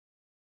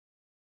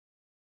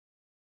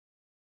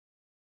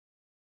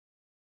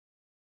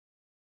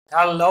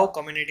Hello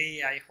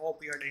community, I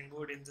hope you are doing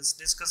good. In this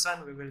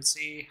discussion we will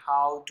see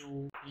how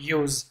to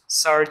use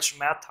search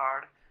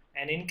method,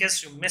 and in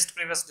case you missed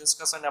previous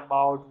discussion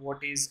about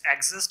what is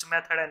exist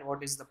method and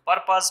what is the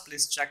purpose,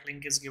 please check,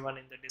 link is given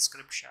in the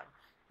description.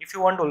 If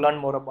you want to learn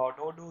more about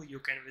Odoo, you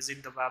can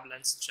visit the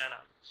Weblearns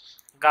channel.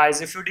 Guys,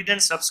 if you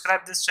didn't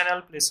subscribe this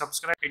channel, please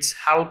subscribe, it's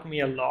helped me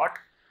a lot.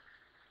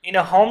 In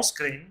a home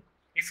screen,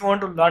 if you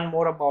want to learn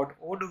more about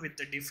Odoo with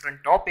the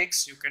different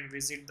topics, you can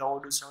visit the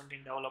Odoo 17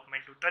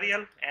 development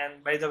tutorial.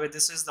 And by the way,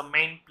 this is the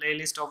main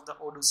playlist of the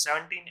Odoo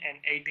 17 and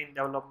 18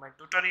 development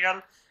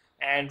tutorial.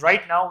 And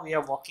right now we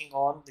are working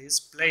on this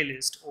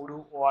playlist,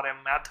 Odoo ORM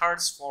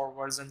methods for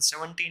version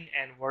 17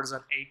 and version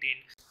 18.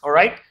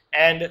 Alright,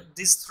 and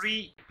this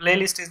three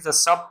playlist is the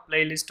sub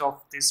playlist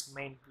of this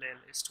main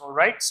playlist.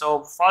 Alright,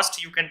 so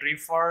first you can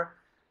refer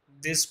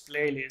this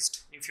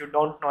playlist if you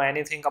don't know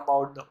anything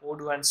about the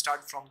Odoo and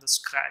start from the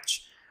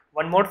scratch.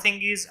 One more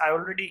thing is, I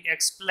already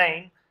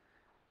explained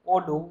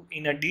Odoo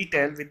in a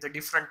detail with the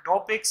different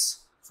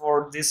topics.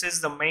 For this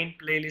is the main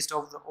playlist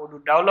of the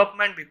Odoo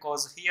development,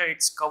 because here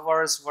it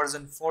covers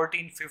version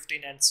 14,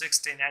 15 and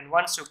 16, and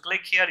once you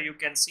click here you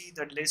can see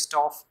the list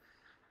of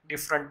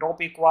different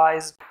topic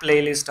wise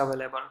playlist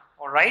available.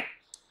 Alright,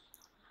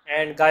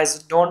 and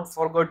guys, don't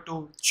forget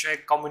to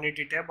check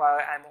community tab.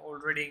 I'm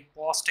already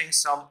posting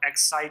some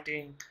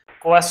exciting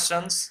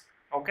questions,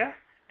 okay,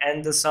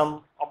 and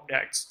some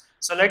updates.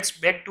 So let's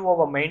back to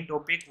our main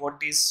topic,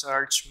 what is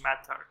search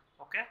method.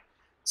 Okay,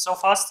 so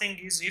first thing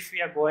is, if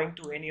we are going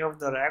to any of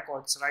the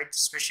records, right,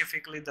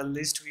 specifically the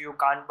list view,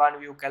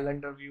 Kanban view,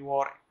 calendar view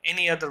or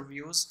any other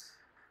views,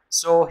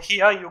 so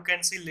here you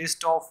can see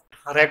list of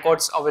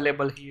records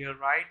available here,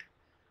 right?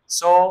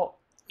 So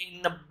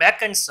in the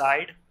backend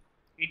side,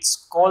 it's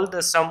called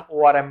the some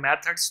ORM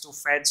methods to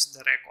fetch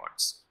the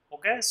records.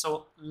 Okay,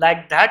 so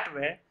like that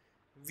way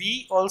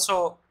we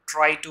also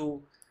try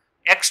to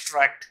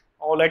extract,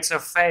 or let's say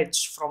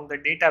fetch from the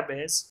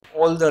database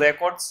all the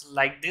records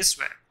like this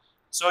way.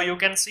 So you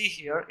can see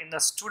here in the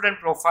student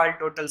profile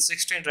total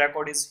 16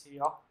 record is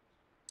here.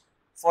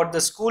 For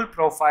the school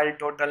profile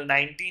total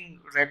 19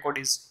 record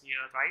is here,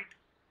 right?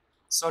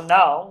 So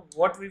now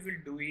what we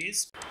will do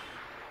is,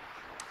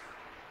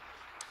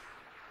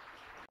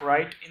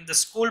 right, in the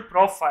school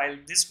profile,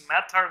 this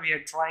method we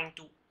are trying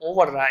to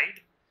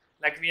override,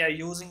 like we are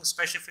using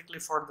specifically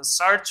for the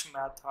search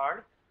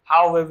method,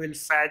 how we will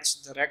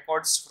fetch the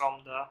records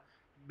from the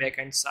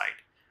backend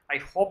side. I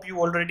hope you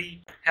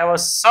already have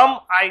some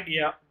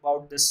idea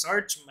about the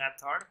search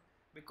method,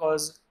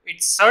 because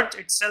it search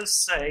itself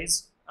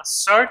says a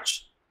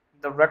search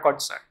the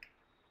record set,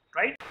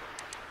 right?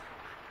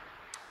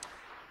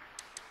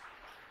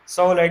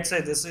 So let's say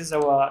this is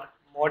our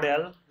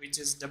model, which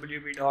is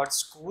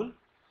wb.school,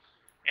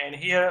 and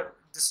here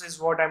this is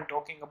what I'm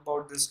talking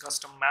about, this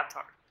custom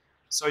method.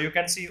 So you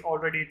can see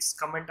already it's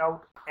comment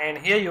out, and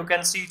here you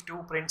can see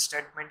two print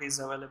statement is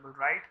available,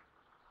 right?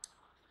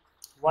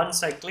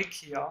 Once I click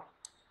here,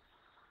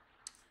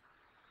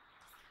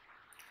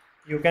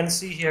 you can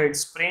see here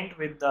it's print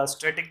with the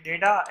static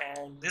data,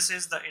 and this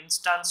is the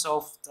instance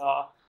of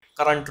the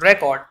current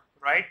record,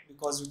 right?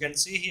 Because you can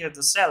see here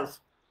the self.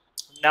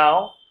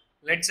 Now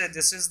let's say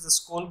this is the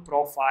school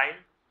profile,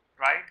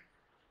 right?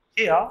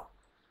 Here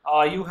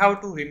you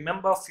have to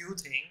remember few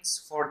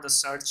things for the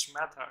search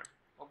method.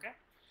 Okay,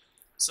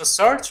 so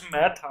search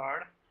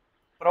method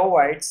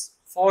provides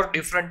 4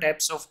 different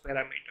types of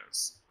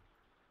parameters.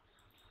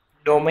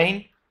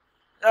 Domain,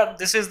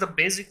 this is the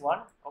basic one.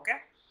 Okay,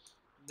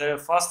 the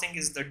first thing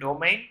is the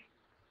domain,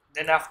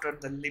 then after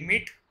the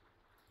limit,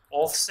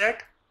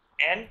 offset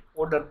and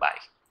order by.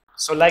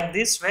 So like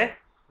this way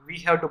we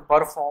have to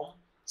perform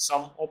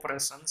some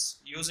operations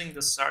using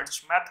the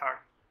search method.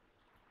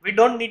 We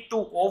don't need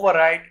to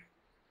override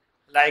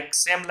like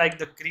same like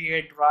the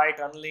create, write,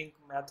 unlink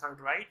method,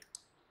 right?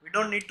 We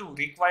don't need to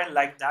require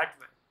like that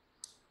way.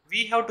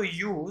 We have to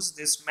use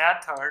this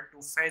method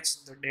to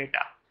fetch the data.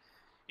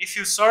 If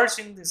you search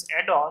in this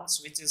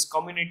add-ons, which is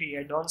community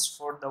add-ons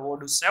for the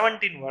Odoo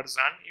 17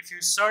 version, if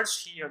you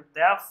search here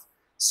def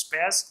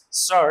space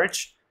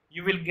search,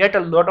 you will get a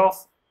lot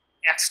of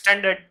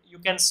extended, you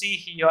can see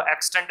here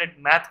extended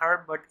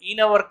method, but in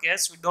our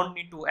case we don't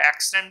need to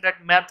extend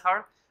that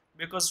method,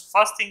 because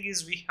first thing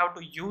is we have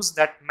to use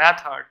that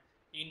method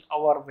in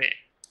our way.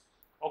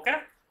 Okay,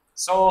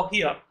 so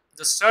here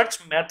the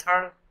search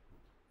method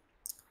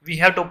we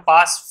have to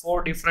pass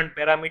 4 different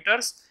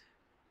parameters,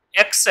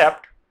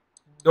 except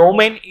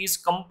domain is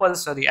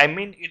compulsory, I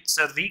mean it's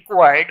a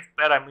required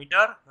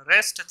parameter,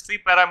 rest 3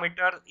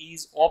 parameter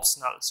is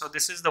optional. So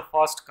this is the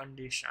first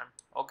condition.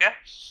 Okay,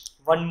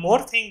 one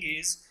more thing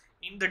is,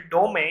 in the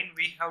domain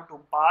we have to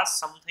pass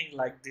something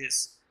like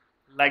this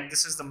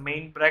is the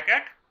main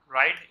bracket,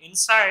 right?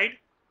 Inside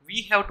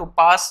we have to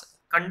pass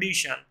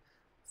condition.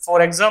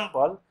 For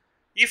example,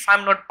 if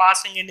I'm not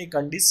passing any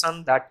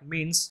condition, that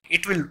means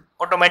it will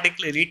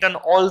automatically return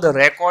all the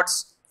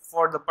records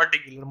for the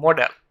particular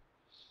model.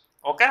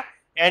 Okay,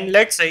 and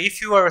let's say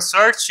if you are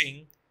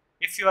searching,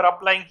 if you are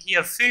applying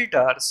here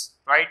filters,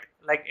 right,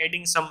 like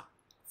adding some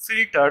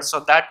filtered, so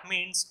that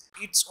means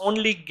it's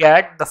only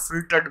get the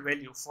filtered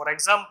value. For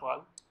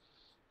example,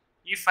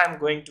 if I'm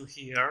going to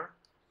here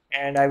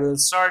and I will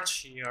search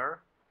here,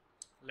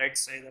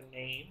 let's say the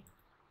name,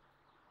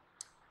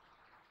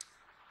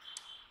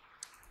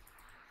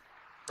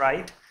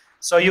 right?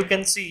 So you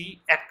can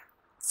see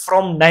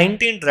from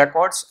 19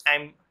 records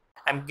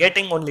I'm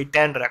getting only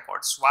 10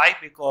 records. Why?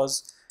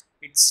 Because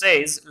it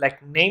says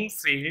like name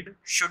field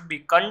should be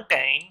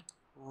contain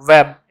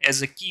web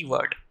as a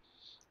keyword.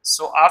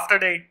 So after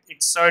that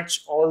it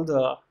search all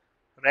the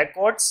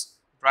records,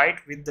 right,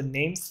 with the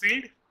name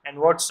field, and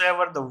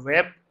whatsoever the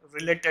web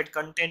related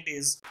content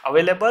is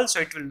available, so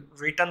it will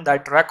return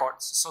that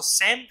records. So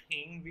same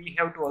thing we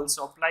have to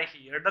also apply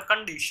here, the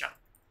condition.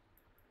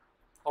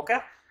 Okay,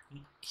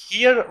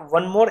 here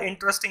one more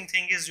interesting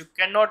thing is you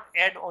cannot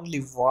add only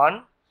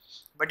one,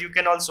 but you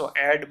can also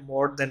add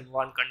more than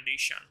one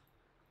condition.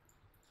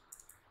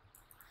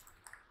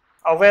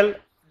 Well,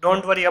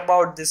 don't worry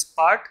about this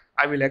part,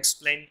 I will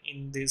explain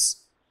in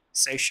this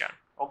session.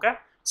 Okay,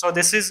 so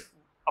this is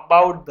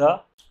about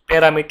the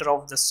parameter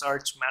of the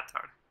search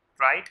method,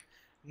 right?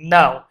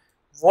 Now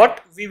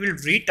what we will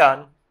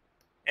return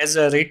as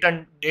a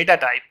return data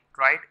type,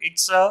 right?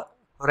 It's a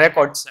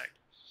record set.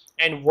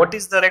 And what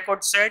is the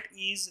record set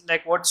is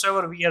like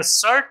whatsoever we are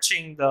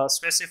searching the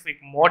specific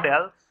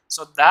model,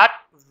 so that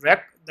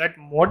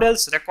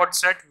model's record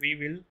set we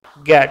will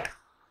get.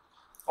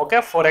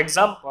 Okay, for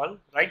example,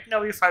 right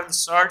now if I will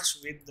search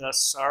with the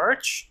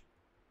search,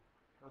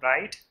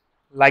 right,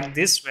 like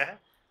this way,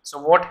 so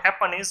what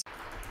happen is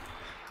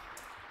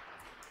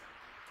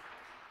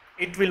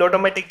it will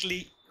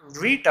automatically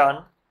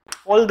return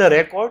all the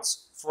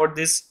records for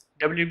this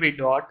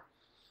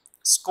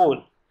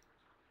wb.school.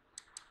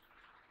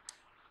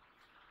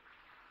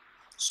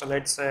 So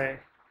let's say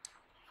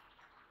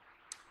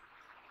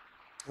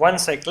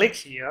once I click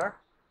here,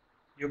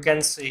 you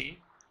can see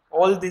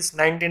all these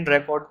 19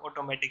 record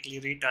automatically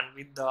written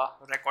with the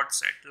record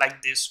set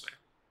like this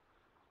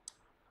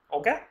way.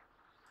 Okay,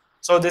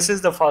 so this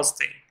is the first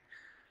thing.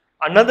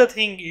 Another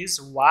thing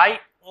is why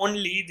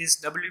only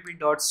this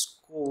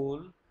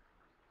wb.school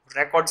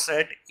record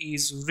set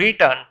is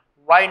written,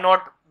 why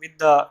not with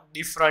the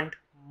different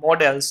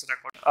models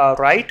record,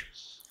 right?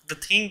 The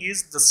thing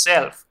is the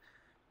self.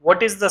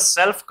 What is the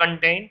self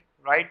contained,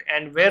 right,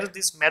 and where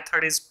this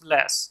method is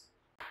placed.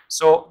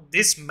 So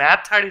this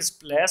method is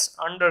placed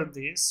under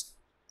this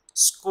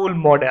school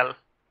model,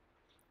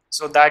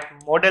 so that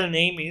model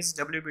name is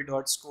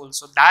wb.school.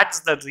 So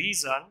that's the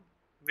reason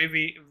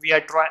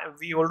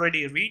we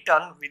already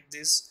written with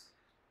this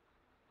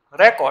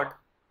record,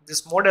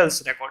 this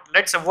models record.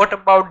 Let's say what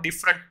about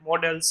different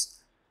models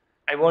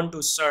I want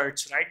to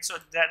search, right? So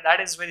that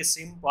is very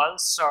simple,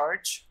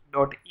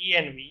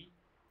 search.env,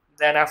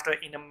 then after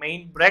in a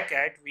main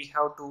bracket we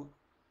have to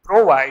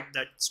provide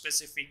that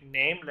specific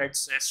name,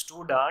 let's say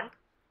student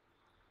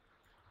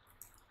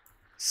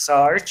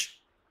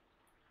search,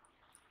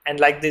 and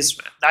like this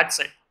way, that's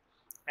it.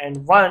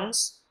 And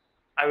once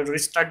I will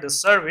restart the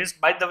service.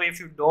 By the way, if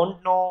you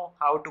don't know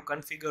how to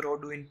configure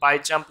Odoo in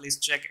PyCharm, please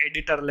check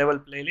editor level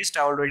playlist,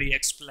 I already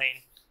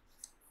explained.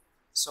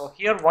 So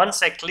here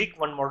once I click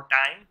one more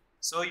time,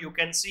 so you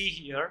can see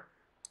here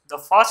the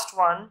first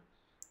one,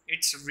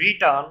 it's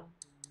written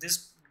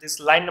this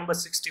line number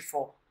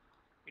 64,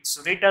 it's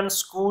written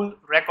school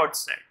record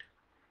set,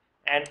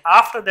 and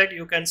after that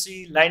you can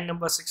see line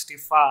number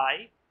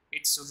 65,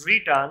 it's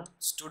written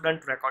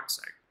student record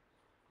set,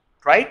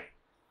 right?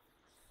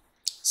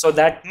 So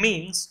that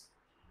means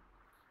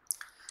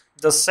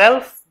the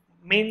self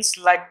means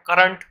like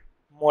current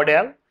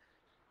model,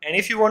 and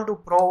if you want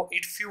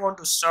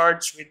to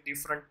search with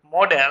different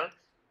model,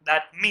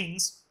 that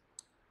means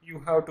you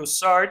have to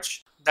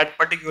search that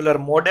particular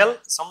model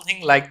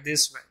something like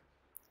this way,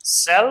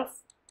 self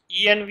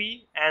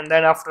env, and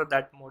then after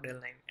that model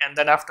name, and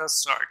then after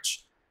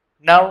search.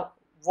 Now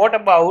what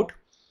about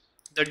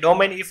the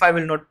domain if I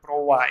will not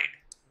provide,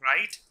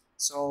 right?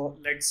 So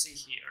let's see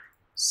here,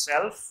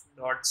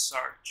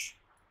 self.search.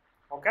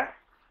 okay,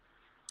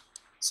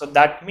 so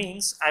that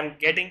means I'm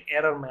getting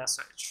error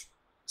message.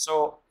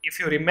 So if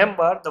you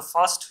remember the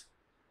first,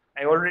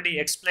 I already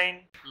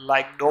explained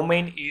like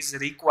domain is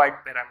required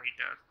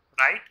parameter,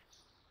 right?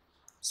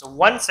 So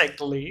once I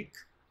click,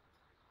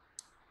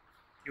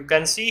 you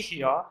can see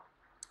here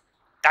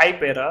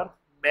type error,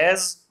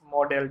 base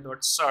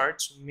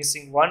model.search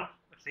missing one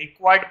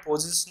required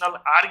positional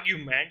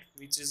argument,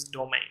 which is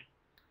domain.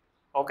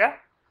 Okay,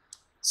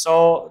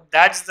 so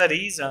that's the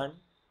reason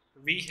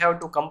we have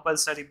to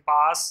compulsory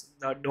pass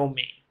the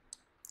domain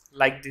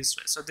like this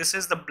way. So this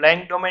is the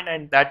blank domain,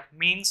 and that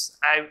means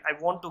I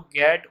want to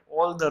get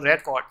all the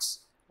records.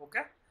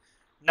 Okay,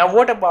 now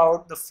what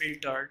about the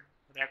filtered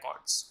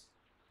records?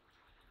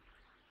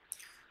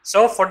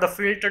 So for the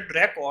filtered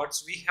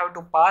records, we have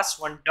to pass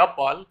one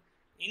tuple.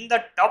 In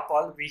the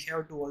tuple, we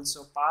have to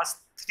also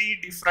pass 3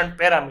 different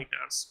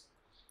parameters.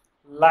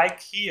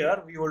 Like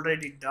here, we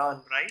already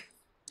done, right?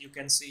 You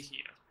can see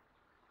here.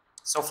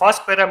 So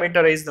first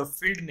parameter is the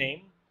field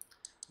name.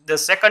 The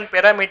second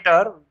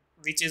parameter,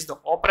 which is the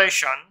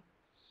operation,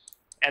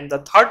 and the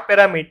third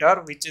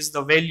parameter, which is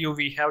the value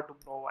we have to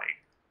provide,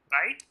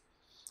 right?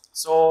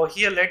 So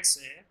here let's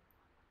say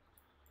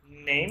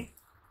name,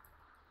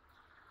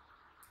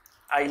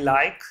 I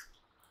like,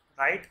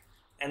 right,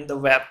 and the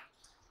web.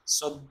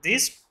 So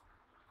this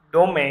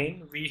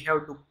domain we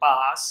have to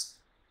pass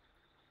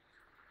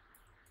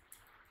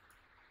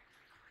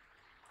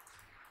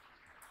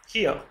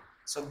here.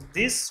 So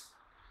this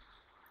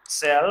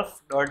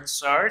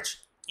self.search,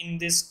 in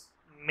this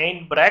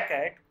main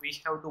bracket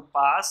we have to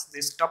pass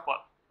this tuple.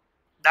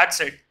 That's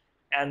it,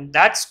 and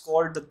that's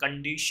called the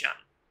condition.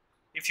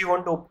 If you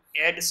want to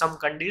add some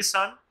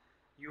condition,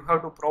 you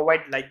have to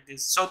provide like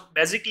this. So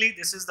basically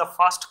this is the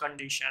first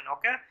condition.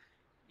 Okay,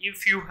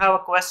 if you have a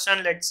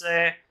question, let's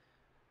say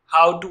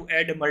how to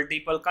add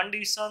multiple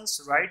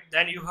conditions, right,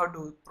 then you have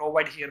to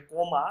provide here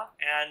comma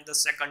and the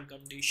second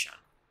condition,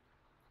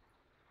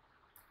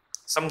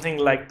 something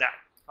like that.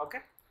 Okay,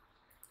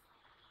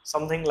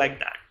 something like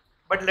that.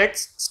 But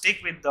let's stick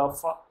with the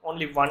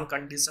only one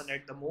condition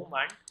at the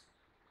moment.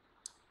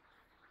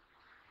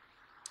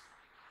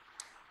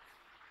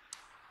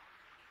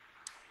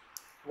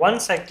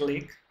 Once I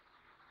click,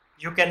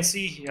 you can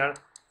see here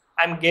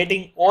I'm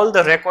getting all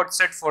the record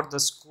set for the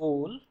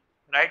school,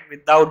 right,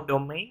 without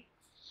domain,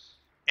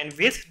 and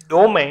with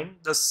domain,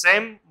 the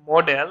same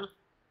model,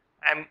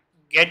 I'm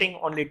getting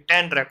only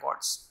 10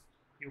 records.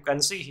 You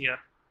can see here.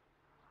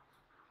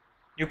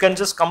 You can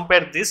just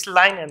compare this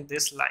line and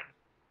this line.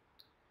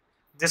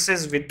 This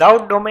is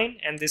without domain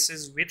and this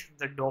is with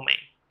the domain,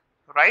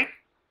 right?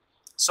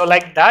 So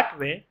like that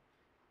way,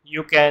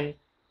 you can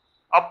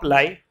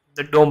apply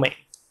the domain.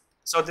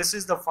 So this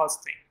is the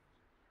first thing.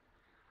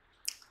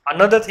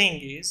 Another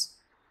thing is,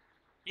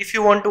 if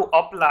you want to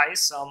apply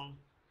some,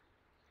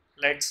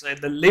 let's say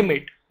the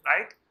limit,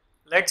 right?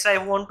 Let's say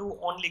I want to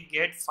only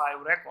get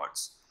 5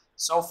 records.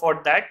 So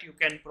for that you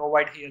can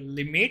provide here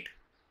limit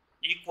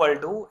equal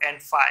to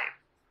and 5.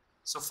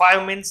 So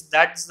 5 means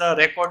that's the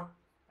record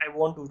I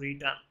want to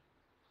return.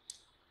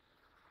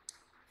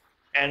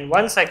 And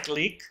once I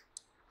click,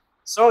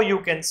 so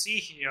you can see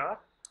here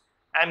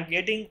I'm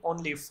getting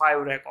only 5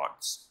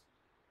 records.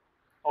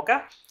 Okay,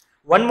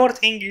 one more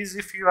thing is,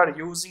 if you are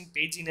using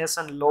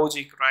pagination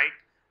logic, right,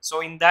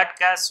 so in that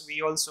case we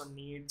also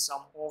need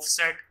some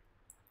offset.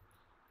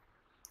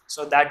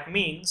 So that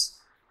means,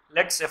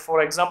 let's say for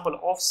example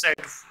offset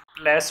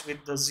plus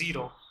with the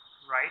 0,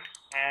 right,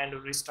 and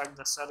restart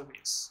the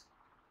service.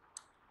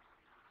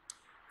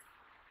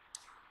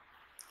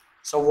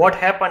 So what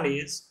happened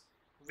is,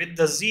 with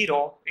the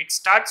 0 it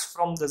starts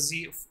from the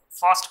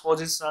first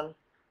position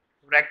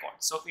record,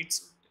 so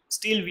it's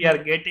still we are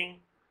getting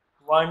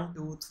 1,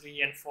 2,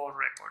 3 and 4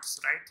 records,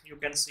 right? You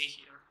can see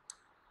here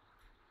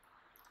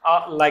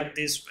like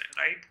this way,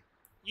 right?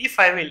 If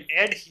I will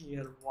add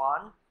here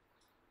 1,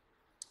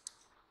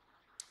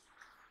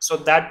 so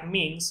that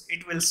means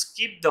it will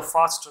skip the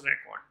first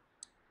record.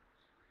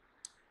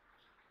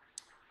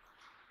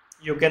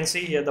 You can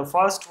see here the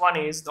first one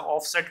is the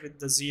offset with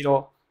the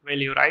 0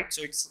 value, right?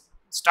 So it's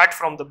start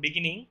from the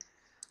beginning.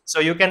 So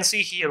you can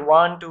see here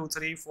 1, 2,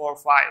 3, 4,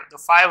 5, the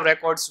 5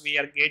 records we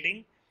are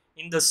getting.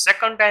 In the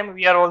second time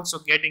we are also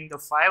getting the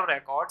 5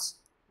 records,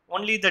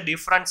 only the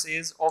difference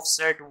is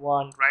offset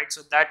 1, right?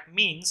 So that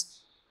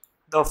means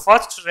the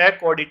first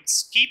record it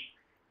skip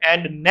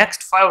and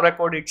next 5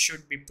 record it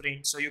should be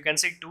print. So you can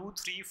see 2,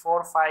 3,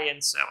 4, 5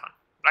 and 7,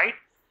 right?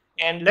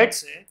 And let's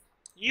say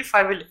if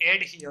I will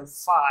add here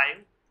 5,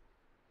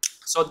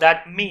 so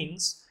that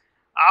means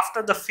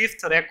after the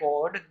 5th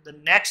record the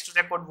next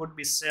record would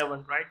be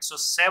 7, right? So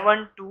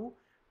 7 to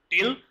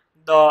till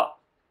the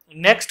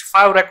next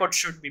 5 records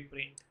should be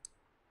print.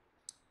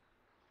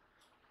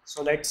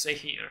 So let's say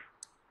here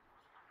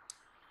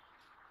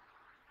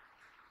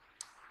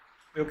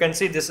you can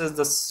see this is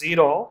the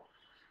 0.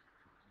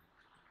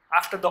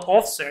 After the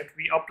offset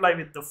we apply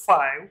with the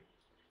 5,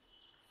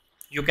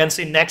 you can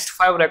see next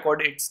 5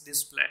 record it's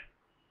display.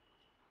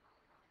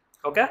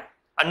 Okay,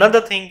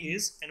 another thing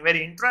is, and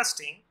very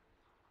interesting,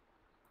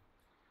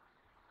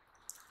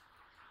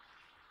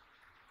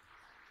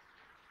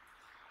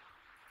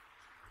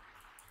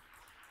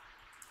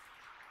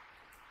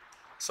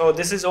 so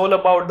this is all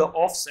about the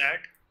offset,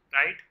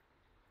 right?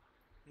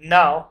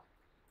 Now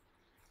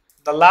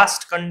the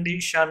last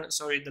condition,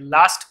 sorry, the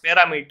last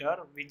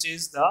parameter, which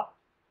is the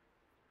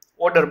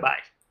order by.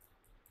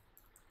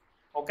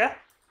 Okay,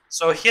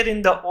 so here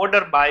in the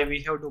order by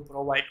we have to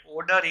provide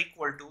order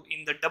equal to,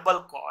 in the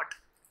double quote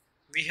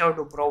we have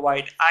to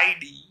provide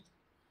ID,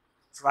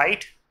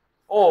 right,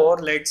 or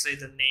let's say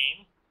the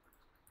name,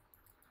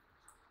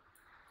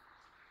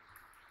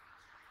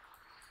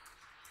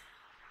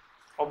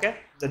 okay,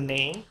 the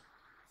name,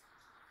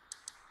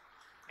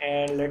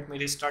 and let me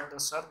restart the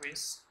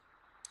service.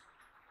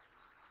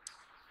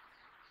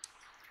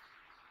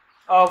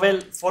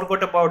 Well,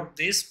 forgot about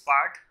this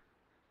part.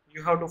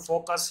 You have to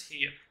focus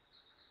here.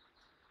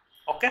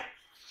 Okay,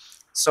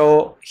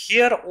 so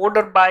here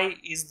order by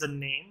is the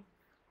name,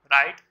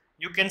 right?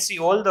 You can see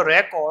all the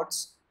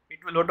records, it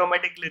will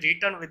automatically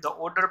return with the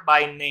order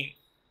by name.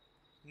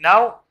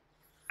 Now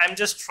I'm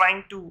just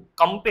trying to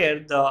compare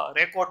the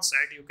record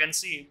set. You can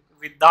see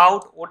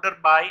without order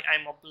by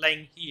I'm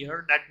applying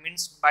here. That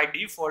means by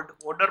default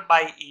order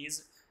by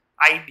is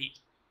ID.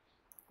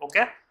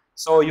 Okay,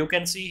 so you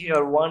can see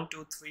here 1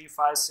 2 3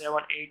 5 7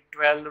 8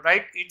 12,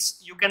 right?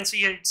 It's, you can see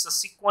here it's a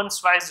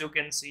sequence wise, you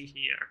can see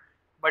here,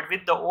 but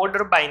with the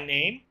order by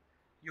name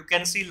you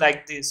can see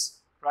like this,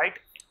 right?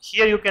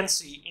 Here you can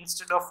see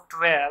instead of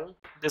 12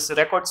 this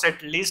record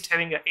set list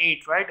having a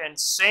 8, right? And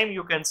same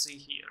you can see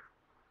here.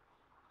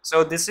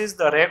 So this is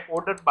the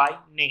order by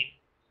name.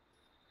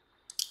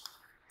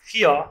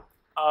 Here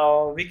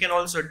we can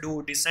also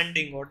do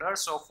descending order.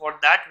 So for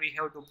that we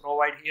have to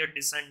provide here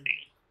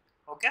descending.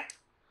 Okay,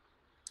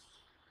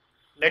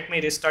 let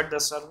me restart the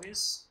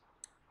service,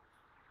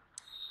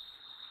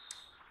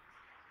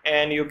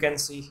 and you can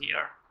see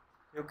here,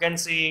 you can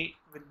see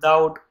with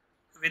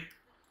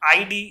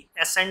ID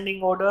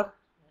ascending order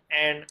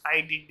and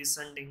ID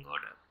descending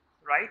order,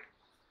 right?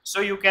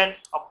 So you can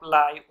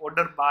apply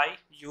order by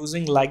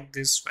using like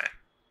this way.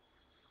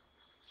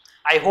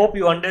 I hope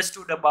you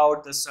understood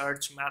about the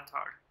search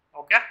method.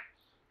 Okay,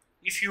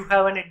 if you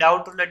have any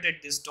doubt related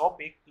this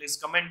topic, please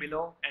comment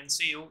below, and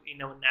see you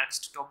in our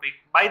next topic.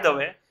 By the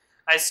way,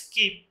 I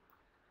skip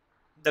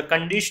the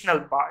conditional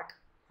part,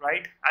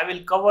 right? I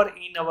will cover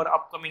in our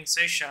upcoming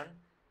session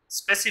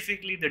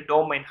specifically the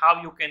domain,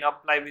 how you can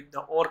apply with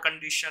the or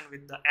condition,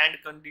 with the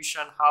and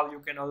condition, how you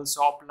can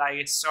also apply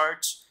a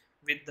search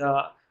with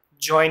the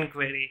join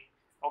query.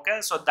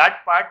 Okay, so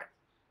that part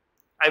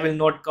I will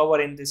not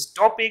cover in this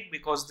topic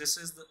because this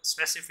is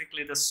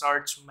specifically the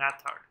search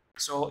method.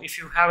 So if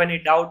you have any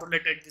doubt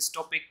related this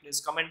topic, please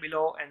comment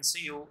below, and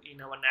see you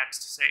in our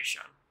next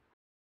session.